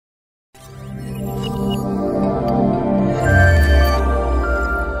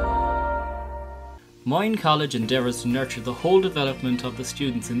Moyne College endeavours to nurture the whole development of the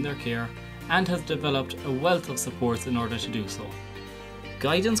students in their care and has developed a wealth of supports in order to do so.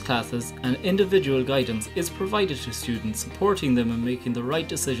 Guidance classes and individual guidance is provided to students, supporting them in making the right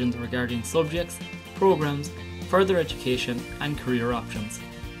decisions regarding subjects, programmes, further education and career options.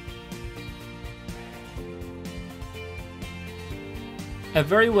 A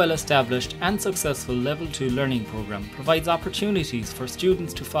very well established and successful Level 2 learning programme provides opportunities for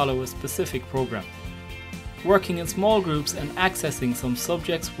students to follow a specific programme. Working in small groups and accessing some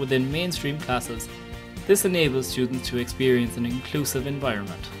subjects within mainstream classes, this enables students to experience an inclusive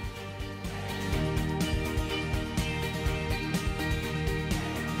environment.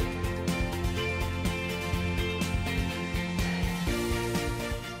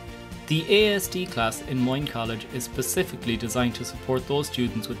 The ASD class in Moyne College is specifically designed to support those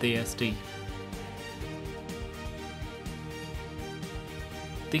students with ASD.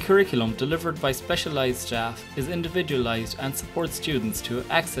 The curriculum delivered by specialised staff is individualised and supports students to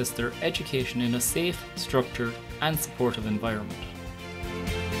access their education in a safe, structured and supportive environment.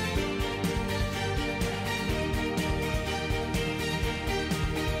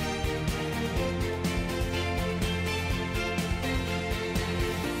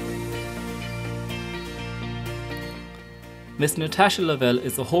 Miss Natasha Lavelle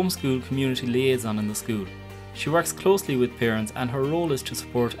is the homeschool community liaison in the school. She works closely with parents and her role is to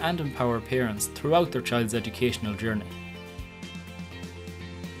support and empower parents throughout their child's educational journey.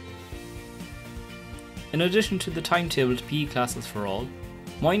 In addition to the timetabled PE classes for all,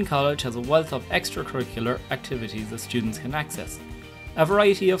 Moyne College has a wealth of extracurricular activities that students can access. A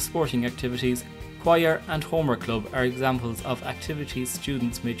variety of sporting activities, choir and homework club are examples of activities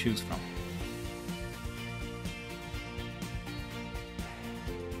students may choose from.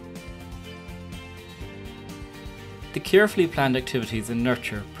 The carefully planned activities in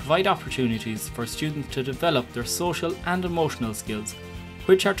Nurture provide opportunities for students to develop their social and emotional skills,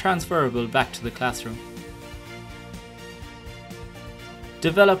 which are transferable back to the classroom.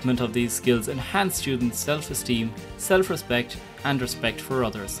 Development of these skills enhance students' self-esteem, self-respect and respect for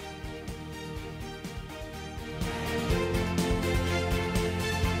others.